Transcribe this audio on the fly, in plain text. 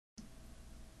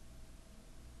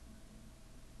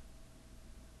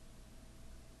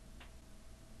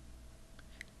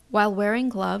While wearing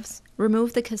gloves,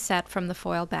 remove the cassette from the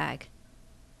foil bag.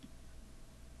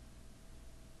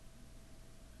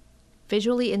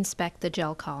 Visually inspect the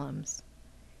gel columns.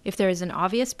 If there is an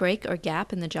obvious break or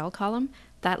gap in the gel column,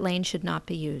 that lane should not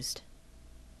be used.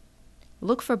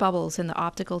 Look for bubbles in the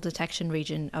optical detection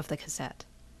region of the cassette.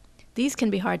 These can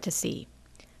be hard to see.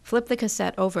 Flip the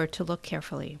cassette over to look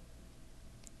carefully.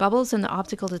 Bubbles in the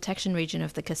optical detection region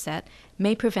of the cassette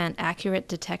may prevent accurate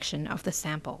detection of the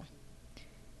sample.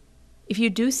 If you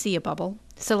do see a bubble,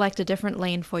 select a different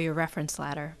lane for your reference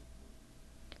ladder.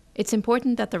 It's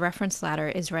important that the reference ladder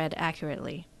is read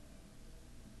accurately.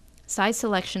 Size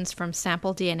selections from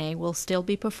sample DNA will still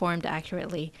be performed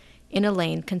accurately in a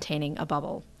lane containing a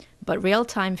bubble, but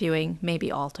real-time viewing may be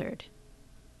altered.